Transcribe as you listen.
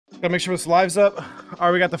Gotta make sure this live's up. All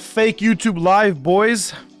right, we got the fake YouTube live,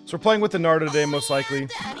 boys. So we're playing with enardo today, most likely.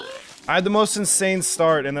 I had the most insane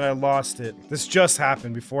start, and then I lost it. This just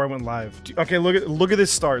happened before I went live. Okay, look at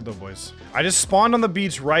this start, though, boys. I just spawned on the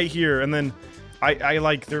beach right here, and then I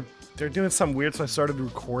like they're doing something weird, so I started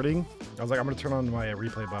recording. I was like, I'm gonna turn on my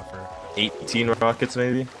replay buffer. 18 rockets,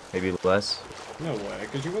 maybe less. No way,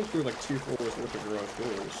 because you went through like 2 floors worth of garage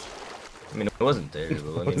doors. I mean, it wasn't there,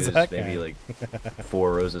 but I mean, it was maybe like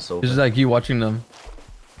 4 rows of sofa. This is like you watching them.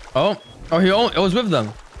 Oh, it was with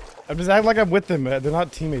them. I'm just acting like I'm with them. They're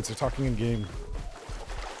not teammates. They're talking in game.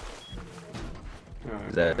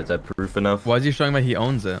 Is that proof enough? Why is he showing that he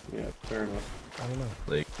owns it? Yeah, fair enough. I don't know.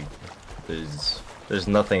 Like, there's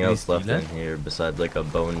nothing else left in here besides like a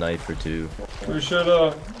bone knife or 2. We should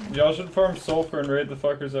y'all should farm sulfur and raid the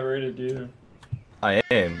fuckers that raided you. I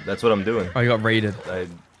am. That's what I'm doing. Oh, you got raided.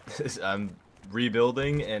 I'm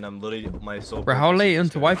rebuilding, and I'm literally my soul. Bro, how late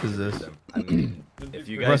into wipe is this? I mean, if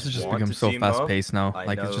you The guys rest has just want become to so team fast up, paced now. I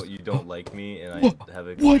Like know it's just. you don't like me, and I have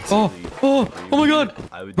a What? Oh my god!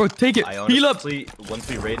 Bro, take it. Heal up. Once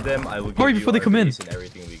we raid them, I will give Hurry you before they our come in. base and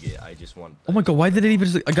everything we get. I just want. Oh my god! Why did it even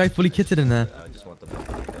just a guy fully kitted in there? I just want them.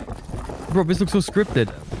 Bro, this looks so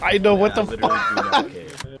scripted. I know what the literally do not care.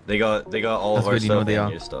 They got all of our That's what you know stuff they and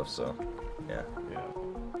are. your stuff, so yeah. Yeah.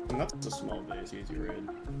 And that's a small base, easy raid.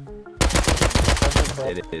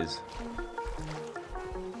 It is.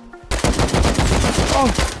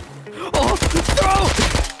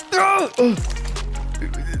 Throw!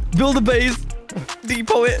 Build a base.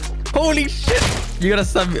 Depot it. Holy shit! You gotta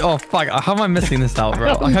send me. Oh fuck! How am I missing this out,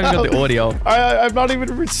 bro? I can't get the audio. I'm not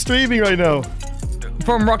even streaming right now.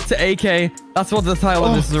 From rock to AK. That's what the title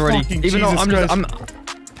of this is already. Even though I'm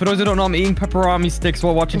for those who don't know, I'm eating pepperoni sticks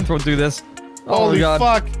while watching Throw do this. Oh Holy my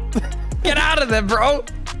god! Fuck! Get out of there, bro!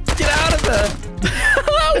 Get out of there!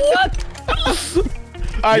 What?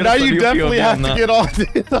 Alright, now you definitely have to get on.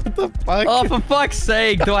 What the fuck? Oh, for fuck's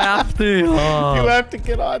sake! Do I have to? Oh. You have to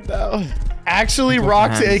get on now. Actually,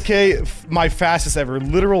 rock to AK, my fastest ever.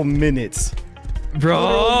 Literal minutes.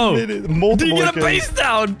 Bro! Multiple Did you get a kills. base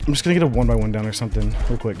down? I'm just gonna get a 1x1 down or something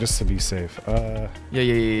real quick, just to be safe.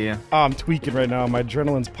 Yeah. Oh, I'm tweaking right now. My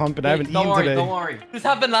adrenaline's pumping. I haven't eaten today. Don't worry. This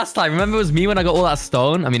happened last time. Remember, it was me when I got all that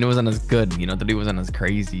stone? I mean, it wasn't as good. You know, the loot wasn't as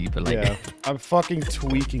crazy, but like... Yeah, I'm fucking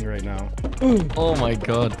tweaking right now. Oh my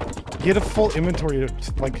god. Get a full inventory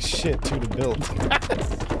of, like, shit, too, to build.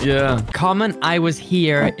 Yeah. Comment I was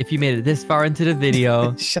here if you made it this far into the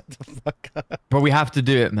video. Shut the fuck up. But we have to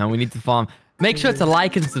do it, man. We need to farm. Make sure to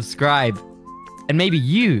like and subscribe. And maybe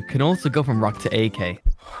you can also go from rock to AK.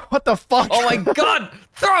 What the fuck? Oh my god!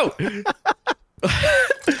 Throw!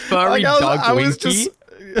 Furry like dog Winky.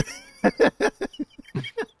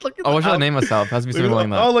 Oh, what should I name myself? It has to be something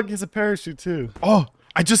like that. Oh, look, he's a parachute too. Oh,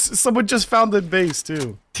 someone just found the base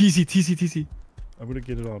too. TC. I'm gonna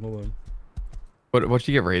get it on. Hold on. What should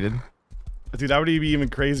you get rated? Dude, that would be even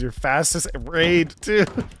crazier. Fastest raid too.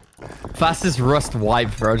 Fastest rust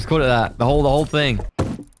wipe, bro. Just call it that. The whole thing.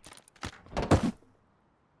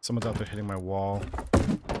 Someone's out there hitting my wall.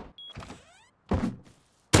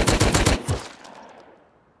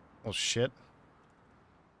 Oh shit.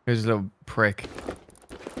 Here's a little prick.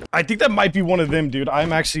 I think that might be one of them, dude.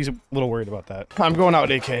 I'm actually a little worried about that. I'm going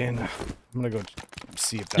out AK and I'm gonna go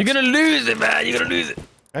see if that's... You're gonna lose it, man. You're gonna lose it.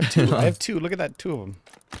 I have 2. I have 2. Look at that. 2 of them.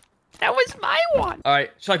 That was my one. All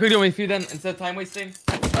right. Should I quickly do with you then instead of time wasting?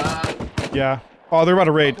 Yeah. Oh, they're about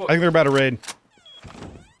to raid. I think they're about to raid.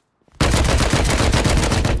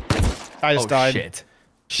 I just died. Shit.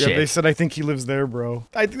 Yeah, they said I think he lives there, bro.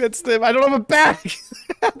 I think that's them. I don't have a bag.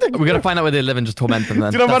 We gotta find out where they live and just torment them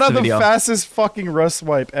then. Dude, I'm about the fastest fucking rust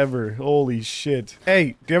wipe ever. Holy shit.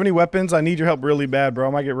 Hey, do you have any weapons? I need your help really bad, bro.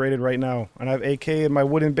 I might get raided right now. And I have AK in my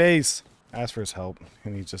wooden base. Ask for his help.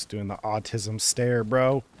 And he's just doing the autism stare,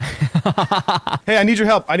 bro. Hey, I need your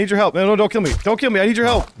help. I need your help. No, don't kill me. Don't kill me. I need your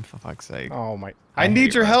help. For fuck's sake. Oh my. I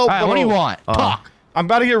need your help. Right, what do you want? I'm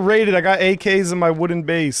about to get raided. I got AKs in my wooden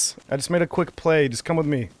base. I just made a quick play. Just come with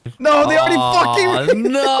me. No, they already fucking...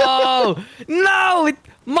 No!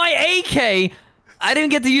 My AK! I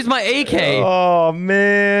didn't get to use my AK. Oh,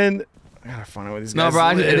 man. I gotta find out what these guys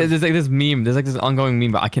bro, there's like this meme. There's like this ongoing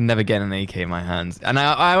meme, but I can never get an AK in my hands. And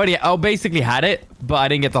I basically had it, but I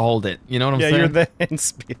didn't get to hold it. You know what I'm saying? Yeah, you're there in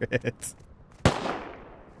spirit.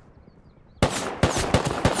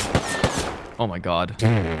 Oh my god.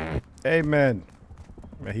 Amen.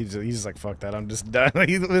 Man, he's just like, fuck that. I'm just done.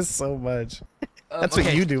 He was so much. That's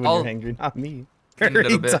what you do when you're angry, not me.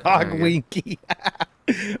 Furry dog Winky.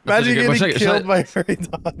 Imagine getting killed by furry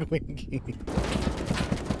dog Winky.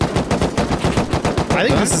 I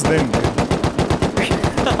think this is them, dude.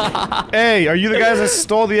 Hey, are you the guys I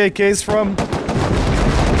stole the AKs from?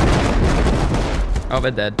 Oh,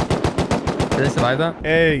 they're dead. Did they survive that?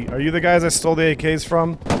 Hey, are you the guys I stole the AKs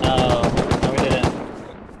from? No, we didn't.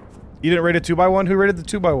 You didn't raid a 2x1? Who raided the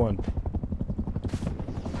 2x1?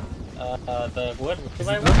 The wood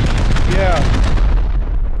 2x1? Yeah.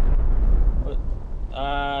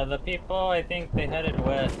 The people, I think they headed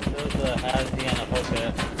west. There was a Hazzy and a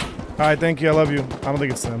Hoka. Alright, thank you, I love you. I don't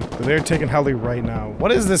think it's them. They're taking Heli right now.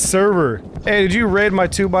 What is this server? Hey, did you raid my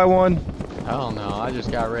 2x1? Hell no, I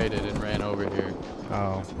just got raided and ran over here.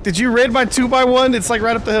 Oh. Did you raid my 2x1? It's like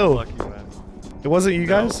right up the hill. Lucky man. It wasn't you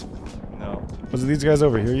guys? No. Was it these guys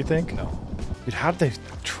over here, you think? No. Dude, how did they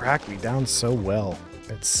track me down so well?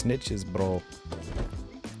 It snitches, bro.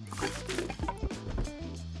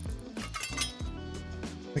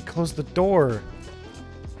 They closed the door.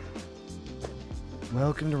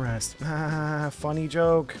 Welcome to rest. Ah, funny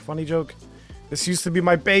joke. Funny joke. This used to be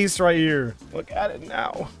my base right here. Look at it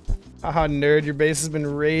now. Haha, nerd, your base has been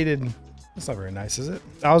raided. That's not very nice, is it?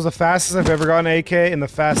 That was the fastest I've ever gotten AK and the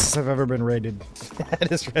fastest I've ever been raided. That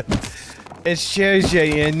is right. It shows you,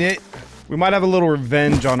 isn't it? We might have a little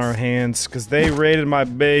revenge on our hands because they raided my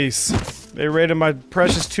base. They raided my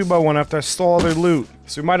precious 2x1 after I stole all their loot.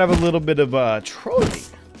 So we might have a little bit of trolling.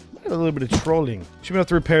 A little bit of trolling. Should be able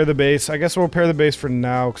to repair the base. I guess we'll repair the base for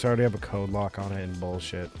now because I already have a code lock on it and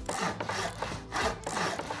bullshit.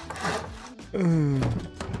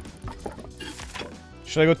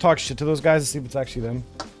 Should I go talk shit to those guys and see if it's actually them?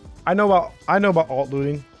 I know about alt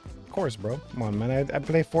looting. Of course, bro. Come on, man. I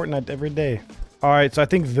play Fortnite every day. Alright, so I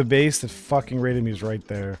think the base that fucking raided me is right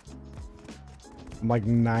there. I'm like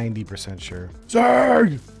 90% sure.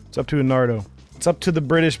 Zerg! It's up to enardo. It's up to the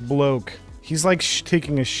British bloke. He's like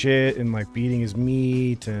taking a shit and like beating his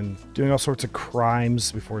meat and doing all sorts of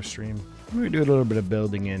crimes before stream. I'm gonna do a little bit of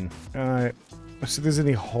building in. Alright. Let's see if there's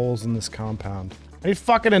any holes in this compound. I need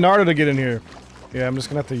fucking enardo to get in here. Yeah, I'm just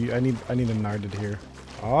gonna have to, I need enardo here.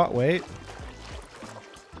 Oh, wait.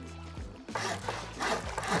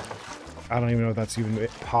 I don't even know if that's even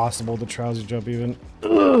possible to trouser jump even.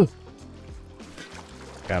 Ugh.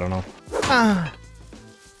 I don't know.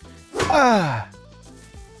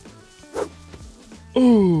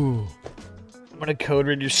 Ooh. I'm gonna code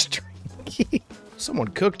red your stream. Someone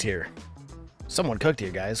cooked here. Someone cooked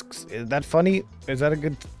here, guys. Is that funny? Is that a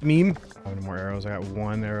good meme? How many more arrows? I got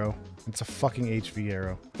one arrow. It's a fucking HV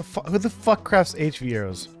arrow. Who the fuck crafts HV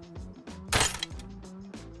arrows?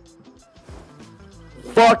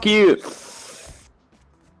 Fuck you!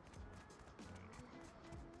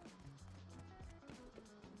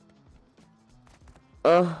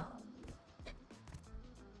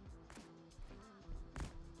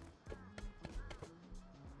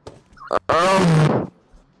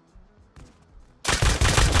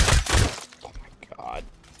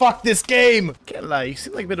 Fuck this game! Can't lie, you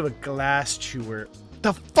seem like a bit of a glass chewer.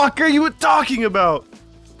 The fuck are you talking about?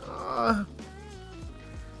 I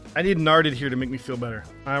need Narded here to make me feel better.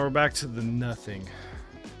 Alright, we're back to the nothing.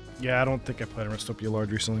 Yeah, I don't think I played Restopia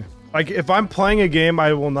Large recently. Like, if I'm playing a game,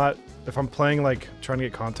 I will not... If I'm playing, like, trying to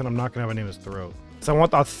get content, I'm not gonna have a name as Throat. So I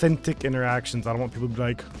want authentic interactions. I don't want people to be,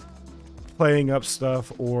 like, playing up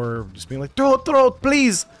stuff or just being like, Throat,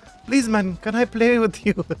 please! Please, man, can I play with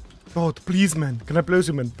you? Oh, please, man. Can I play with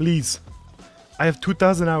you, man? Please. I have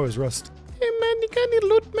 2,000 hours, Rust. Hey, man, you got any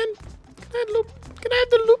loot, man? Can I have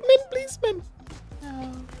the loot, man, please, man?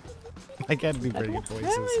 No. I can't do very good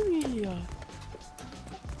voices.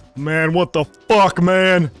 Man, what the fuck,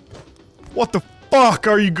 man? What the fuck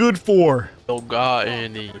are you good for? Don't got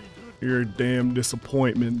any. You're a damn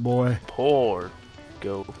disappointment, boy. Poor.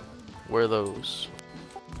 Go. Wear those.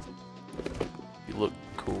 You look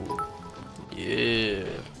cool. Yeah.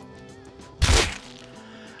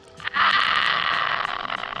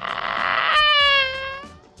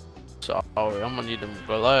 Sorry, I'm gonna need them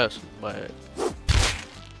glasses back.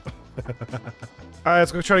 Alright,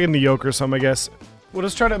 let's go try to get into yoke or something, I guess. We'll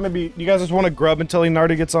just try to maybe... You guys just want to grub until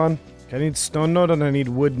Enardo gets on? Okay, I need stone node and I need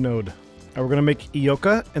wood node. Alright, we're gonna make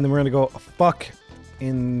Ioka and then we're gonna go fuck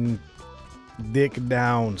in... dick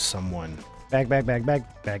down someone. Bag.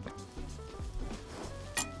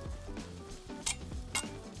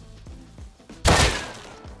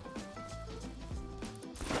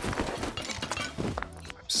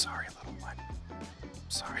 Sorry, little one.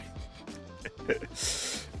 Sorry.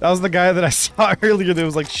 That was the guy that I saw earlier that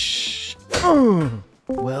was like, shh.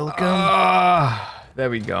 Welcome. There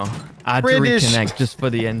we go. I had British. to reconnect just for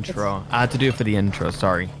the intro. I had to do it for the intro,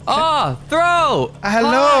 sorry. Oh, Throw!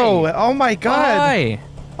 Hello! Hi. Oh my god! Hi!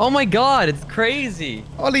 Oh my god, it's crazy.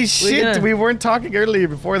 Holy shit, we weren't talking earlier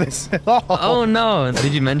before this at all. Oh no,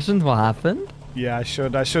 did you mention what happened? Yeah, I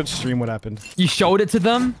should stream what happened. You showed it to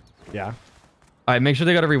them? Yeah. All right, make sure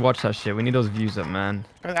they gotta rewatch that shit. We need those views up, man.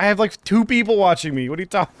 I have like 2 people watching me. What are you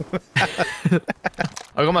talking about?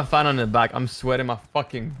 I got my fan on the back. I'm sweating my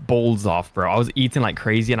fucking balls off, bro. I was eating like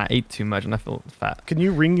crazy and I ate too much and I feel fat. Can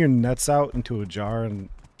you wring your nuts out into a jar and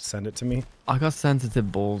send it to me? I got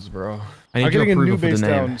sensitive balls, bro. I need I'm your getting a approval new for the base name.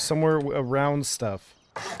 down somewhere around stuff.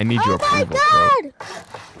 I need your approval, bro.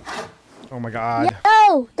 Oh my god.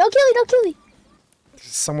 No! Don't kill me! Don't kill me!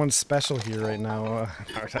 Someone special here right now.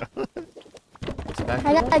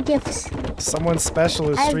 I got gifts. Someone special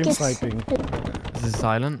is I have stream gifts. sniping. Is it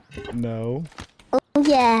silent? No. Oh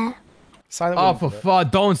yeah. Silent Oh, wouldn't for do that.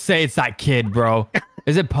 fuck. Don't say it's that kid, bro.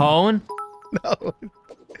 Is it Pone? No.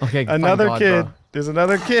 Okay, thank Another God, kid. bro. There's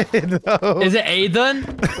another kid. No. Is it Aiden?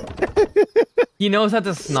 He knows how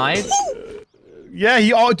to snipe? Yeah,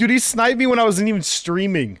 dude, he sniped me when I wasn't even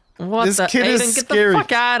streaming. What This the? kid Aiden, is get scary. the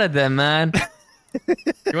fuck out of there, man. You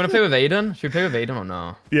want to play with Aiden? Should we play with Aiden or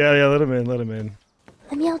no? Yeah, let him in, let him in.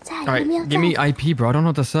 Let me outside. All Let me right, outside. give me IP, bro. I don't know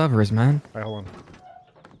what the server is, man. Alright, hold on.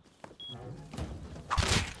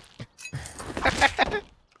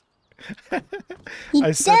 He's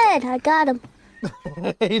I said- dead. I got him.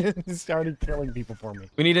 Aiden's already killing people for me.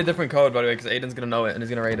 We need a different code, by the way, because Aiden's gonna know it and he's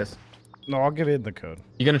gonna raid us. No, I'll give Aiden the code.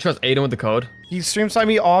 You gonna trust Aiden with the code? He stream sniped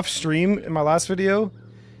me off stream in my last video.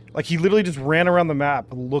 Like, he literally just ran around the map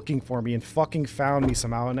looking for me and fucking found me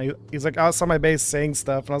somehow. And he's like outside my base saying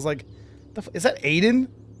stuff. And I was like, is that Aiden?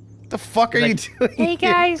 What the fuck are you doing? Hey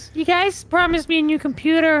guys, you guys promised me a new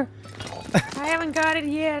computer. I haven't got it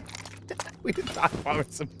yet. We did not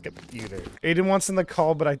promise him a computer. Aiden wants in the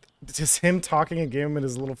call, but just him talking in game and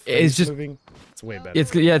his little face just- moving. It's way better.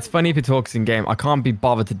 It's funny if he talks in game. I can't be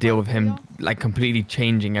bothered to deal with him like completely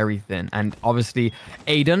changing everything. And obviously,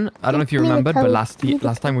 Aiden, I don't know if you Give me the remembered, but code.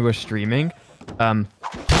 last time we were streaming,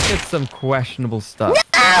 he did some questionable stuff.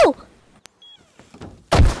 Ow!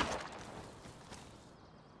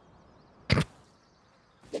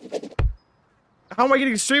 How am I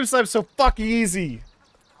getting stream sniped so fucking easy?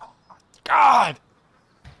 God!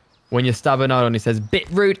 When you're stabbing out and he says bit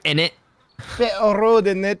rude in it. Bit of road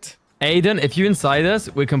in it. Aiden, if you inside us,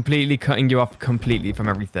 we're completely cutting you off completely from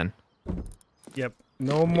everything. Yep.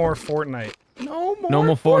 No more Fortnite. No more. No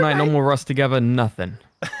more Fortnite, no more Rust together, nothing.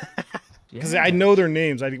 Because I know their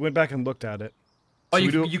names. I went back and looked at it. Oh, So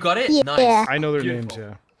we do- you got it? Yeah. Nice. I know their Beautiful.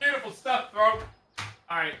 names, yeah. Beautiful stuff, bro.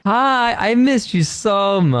 Alright. Hi, I missed you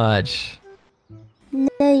so much. No,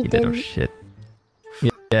 you You did oh didn't. shit.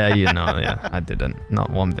 Yeah, you know, yeah, I didn't. Not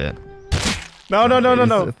one bit. No.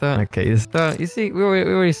 Okay, you see,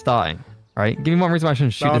 we're already starting. Alright, give me one reason why I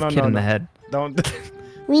shouldn't shoot this kid in the head. Don't.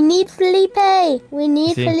 We need Felipe. We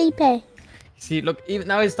need See? Felipe. See, look, even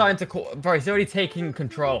now he's starting to call. Bro, he's already taking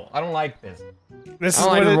control. I don't like this. This I is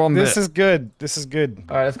don't like what the wrong this bit. is good. This is good.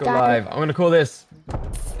 Alright, let's go Got it. live. I'm gonna call this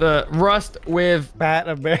the Rust with Fat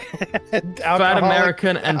American. Fat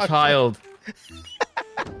American and Child.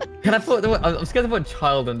 Can I put? I'm scared to put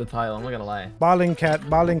child in the title. I'm not gonna lie. Balling cat.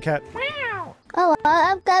 Oh,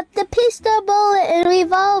 I've got the pistol bullet and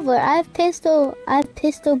revolver. I have pistol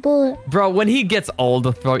bullet. Bro, when he gets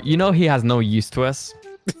older, bro, you know he has no use to us.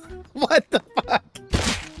 What the fuck?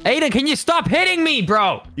 Aiden, can you stop hitting me,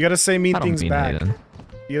 bro? You gotta say mean I don't things mean back. Aiden.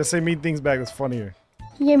 You gotta say mean things back. That's funnier.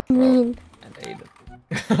 You're mean. And Aiden.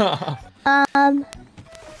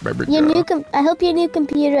 Baby Your girl. new I hope your new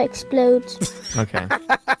computer explodes. Okay.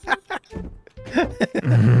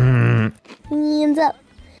 Hands up.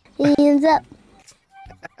 Hands up.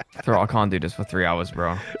 Bro, I can't do this for 3 hours,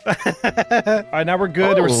 bro. Alright, now we're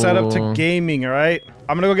good. We're set up to Oh. gaming, alright?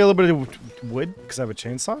 I'm gonna go get a little bit of wood, because I have a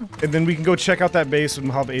chainsaw. And then we can go check out that base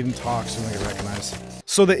and help Aiden talk so we don't get recognized.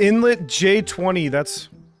 So the inlet J20, that's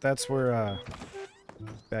where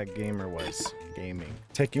that gamer was. Gaming.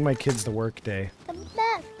 Taking my kids to work day. Come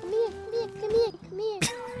back. Come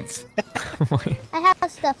here. I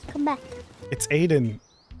have stuff. Come back. It's Aiden,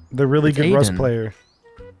 the really good Rust Aiden. player.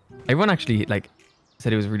 Everyone actually, like,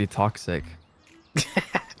 said he was really toxic.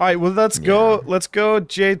 Alright, well let's go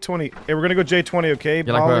J20. Hey, we're gonna go J20, okay? You're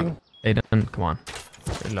like, Balling. bro, Aiden, come on.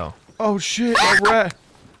 Stay low. Oh shit, a rat.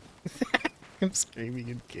 I'm screaming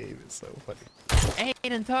in game, it's so funny.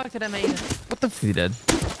 Aiden, talk to them, Aiden. What the He did.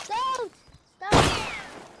 Don't. Stop.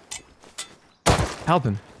 Help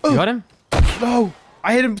him. You got him? No!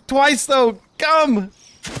 I hit him twice though! Come!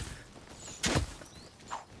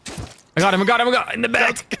 I got him. In the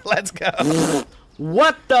back. Let's go.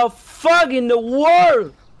 What the fuck in the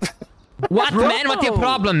world? What, man? What's your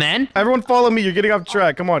problem, man? Everyone follow me, you're getting off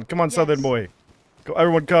track. Come on, Southern boy. Go,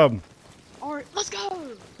 everyone come. Alright, let's go.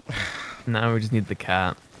 No, we just need the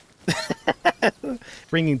cat.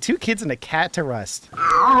 Bringing 2 kids and a cat to rest.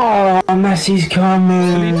 Oh, Messi's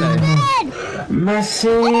coming.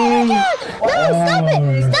 Messi. No, stop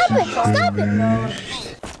it! Stop it! Stop it!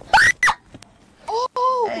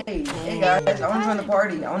 Hey guys, I want to join the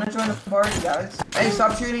party. I want to join the party, guys. Hey,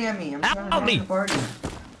 stop shooting at me. I'm trying to join the party.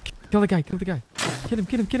 Kill the guy, kill the guy. Get him,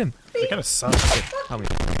 get him, get him. That kind of sucks. Help me.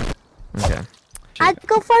 Okay. I'd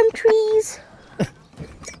go farm trees.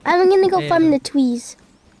 I'm gonna go farm the trees.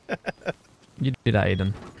 You do that,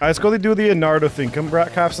 Aiden. Alright, let's go do the enardo thing. Come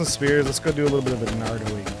craft some spears. Let's go do a little bit of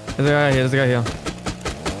enardoing. There's a guy here, there's a guy here.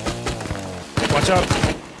 Watch out.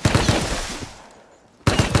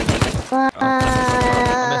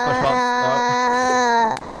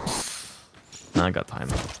 Nah, I got time.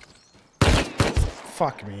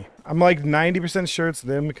 Fuck me. I'm like 90% sure it's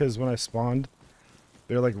them because when I spawned,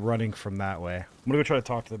 they're like running from that way. I'm gonna go try to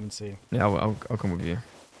talk to them and see. Yeah, I'll come with you.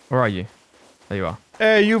 Where are you? There you are.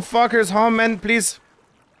 Hey, you fuckers, home, man, please.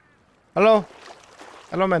 Hello?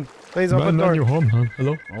 Hello, man. Please open the door. You're home, huh?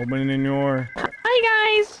 Hello? Open in your...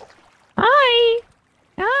 Hi, guys. Hi.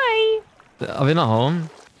 Hi. Are they not home?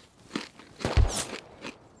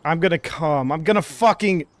 I'm gonna come. I'm gonna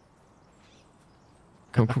fucking...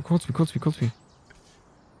 Come to me, close to me, close to me.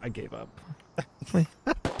 I gave up.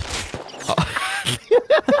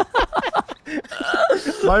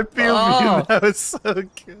 My POV, that was so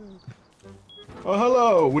good. Oh,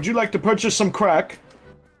 hello. Would you like to purchase some crack?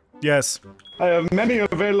 Yes. I have many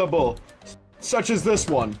available, such as this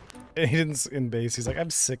one. Aiden's in base. He's like, I'm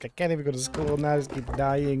sick. I can't even go to school now. I just keep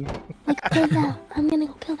dying. I'm gonna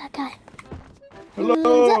go kill that guy.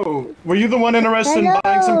 Hello. Were you the one interested in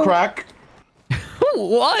buying some crack?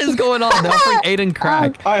 What is going on? They're offering Aiden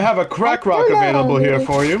crack. I have a crack rock available here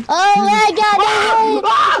for you. Oh my god, no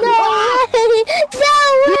way!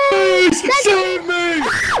 No way! Please! Save me!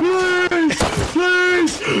 Please!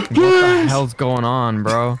 Please! What the hell's going on,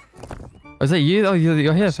 bro? Is that you? Oh,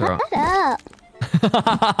 you're here, sir. Shut up!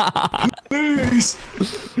 Please!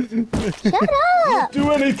 Shut up!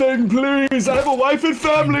 Do anything, please! I have a wife and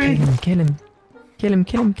family! Kill him. Kill him,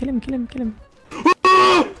 kill him, kill him, kill him, kill him.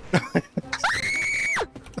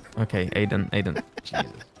 Okay, Aiden.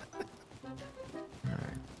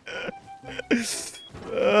 Jesus.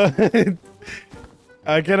 Alright.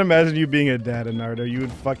 I can't imagine you being a dad, enardo. You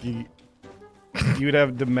would fucking... You would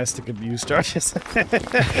have domestic abuse charges.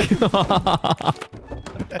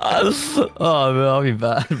 Oh, man, I'll be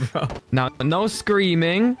bad, bro. Now, no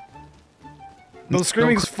screaming. No,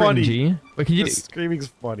 screaming's funny. Cringy. Wait, can you screaming's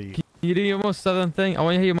funny. Can you do your most southern thing? I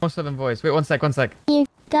want to hear your most southern voice. Wait, one sec. You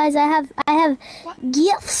guys, I have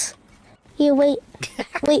gifts. Here, wait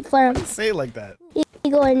for him. Say it like that. You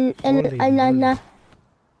go and Anana.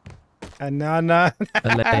 And then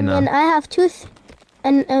I have tooth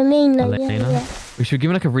and Elena. Yeah. We should give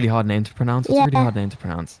him like a really hard name to pronounce. What's a really hard name to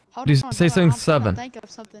pronounce? Do say something southern.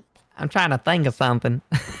 I'm trying to think of something.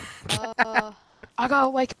 I gotta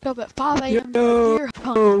wake up at 5 a.m.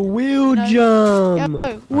 Wheel jump!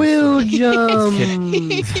 Wheel jump!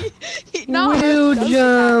 Wheel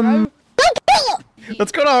jump!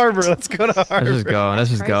 Let's go to Harbor. Let's go to Harbor.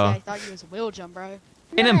 Let's just go. I thought you was a wheel jump, bro.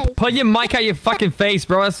 Aiden, put your mic out your fucking face,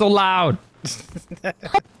 bro. That's so loud.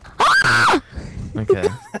 Okay.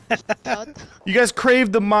 You guys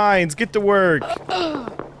crave the mines. Get to work.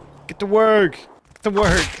 Get to work. Get to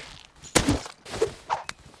work.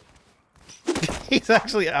 He's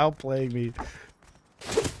actually outplaying me.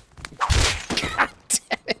 God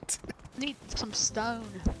damn it. Need some stone.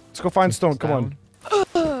 Let's go find stone. Come on.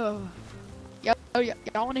 Y'all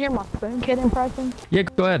wanna hear my spoon kid impression? Yeah,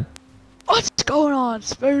 go ahead. What's going on,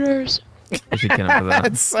 spooners? We should kill him for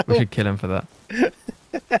that. We should kill him for that.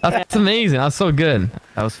 That's amazing. That's so good.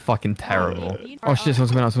 That was fucking terrible. Oh shit,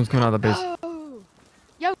 someone's coming out. Someone's coming out of the base. Oh.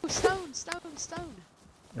 Yo, stone.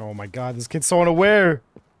 Oh my god, this kid's so unaware.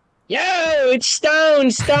 Yo, it's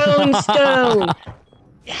stone.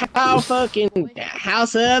 How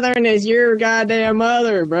southern is your goddamn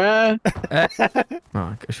mother, bruh?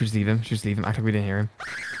 Oh, should we just leave him? Act like we didn't hear him.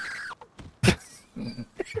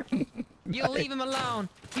 You leave him alone.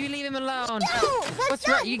 What's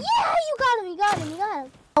right? You got him.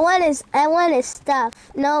 I want his stuff.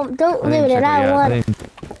 No, don't loot it. I want it.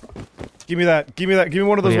 Give me that. Give me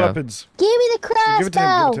one of those weapons. Give me the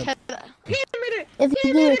crossbow. Give me If you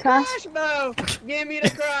give me the crossbow. Give me the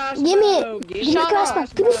crossbow. Give me the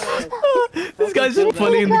crossbow. This guy's just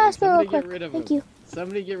funny. Somebody get rid of him. Thank you.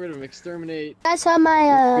 Somebody get rid of him. Exterminate. That's on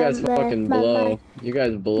my You guys fucking blow. You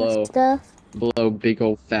guys blow. Stuff. Blow big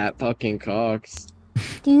old fat fucking cocks.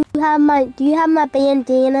 Do you have my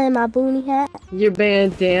bandana and my boonie hat? Your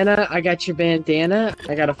bandana? I got your bandana.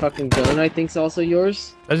 I got a fucking gun. I think's also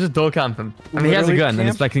yours. Let's just door camp him. And he has a gun and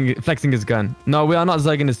he's flexing his gun. No, we are not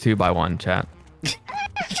zerging his 2x1, chat.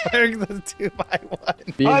 Zerg the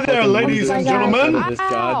 2x1. Hi there, ladies and gentlemen.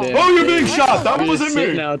 Oh, you're being shot. That wasn't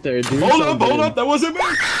me. Out there, hold up. That wasn't me.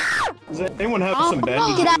 Does anyone have some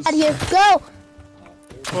bandages? Get out of here. Go.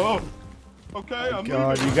 Oh. Okay, I'm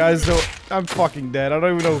God, leaving. you guys don't. I'm fucking dead. I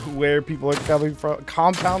don't even know where people are coming from.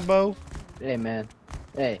 Compound bow? Hey, man.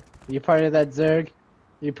 Hey, you part of that Zerg?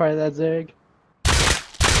 You part of that Zerg?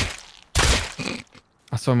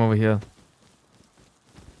 I saw him over here.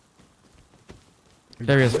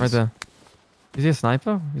 There he is, right there. Is he a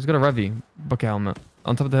sniper? He's got a Revy bucket helmet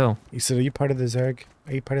on top of the hill. You said, are you part of the Zerg?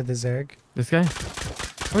 Are you part of the Zerg? This guy?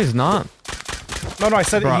 Oh, he's not. No, I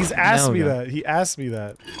said Bro, he's asked me no, that. He asked me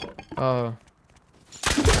that. Oh.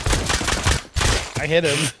 I hit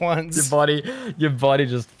him once. Your body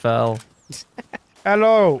just fell.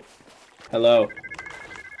 Hello. Hello.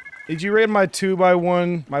 Did you raid my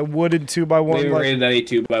 2x1, my wooden 2x1? We raided any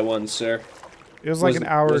 2x1, sir. It was like an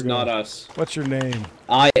hour ago. It was not us. What's your name?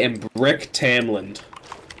 I am Brick Tamland.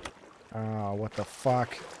 Oh, what the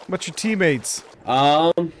fuck? What's your teammates?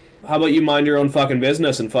 How about you mind your own fucking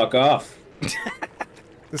business and fuck off?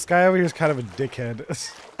 This guy over here is kind of a dickhead.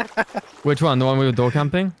 Which one? The one we were door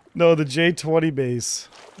camping? No, the J20 base.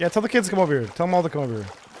 Yeah, tell the kids to come over here. Tell them all to come over here.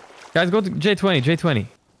 Guys, go to J20, J20.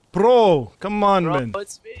 Bro, come on, man.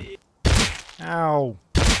 It's me. Ow.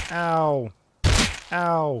 Ow.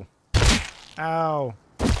 Ow. Ow.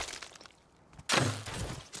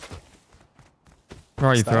 Where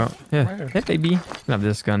are you, throw? Stop. Yeah. Where? Hey, baby. You can have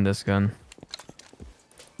this gun, this gun.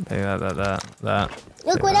 Hey, that.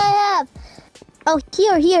 Look what I have. Oh,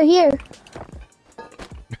 here.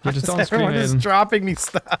 You just don't scream. Everyone is Aiden. dropping me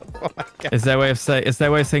stuff. Oh my God. It's their way of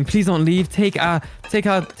saying, please don't leave. Take our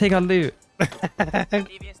loot.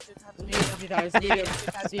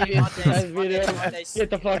 Get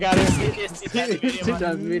the fuck out of here. 2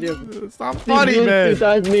 times medium. It's not funny, man. 2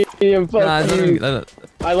 times medium. Fuck you.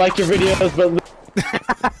 I like your videos, but...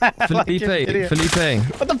 Felipe.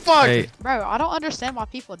 What the fuck? Hey. Bro, I don't understand why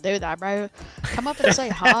people do that, bro. Come up and say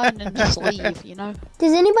hi and then just leave, you know?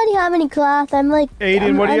 Does anybody have any cloth? I'm like...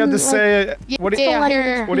 Aiden, what do you have to say? What do you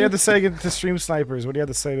here. have to say to stream snipers? What do you have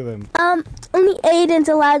to say to them? Only Aiden's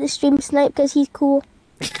allowed to stream snipe because he's cool.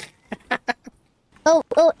 Oh,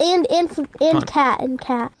 and cat.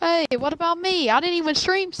 Hey, what about me? I didn't even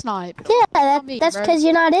stream snipe. Yeah, that's because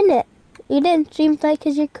you're not in it. You didn't stream snipe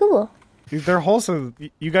because you're cool. They're wholesome.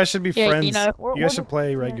 You guys should be friends. You know, you guys should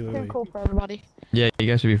play regularly. We're cool for everybody. Yeah, you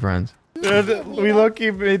guys should be friends. We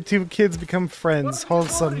low-key made 2 kids become friends.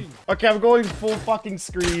 Wholesome. Okay, I'm going full fucking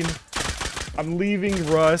screen. I'm leaving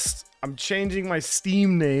Rust. I'm changing my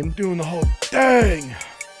Steam name. Doing the whole thing.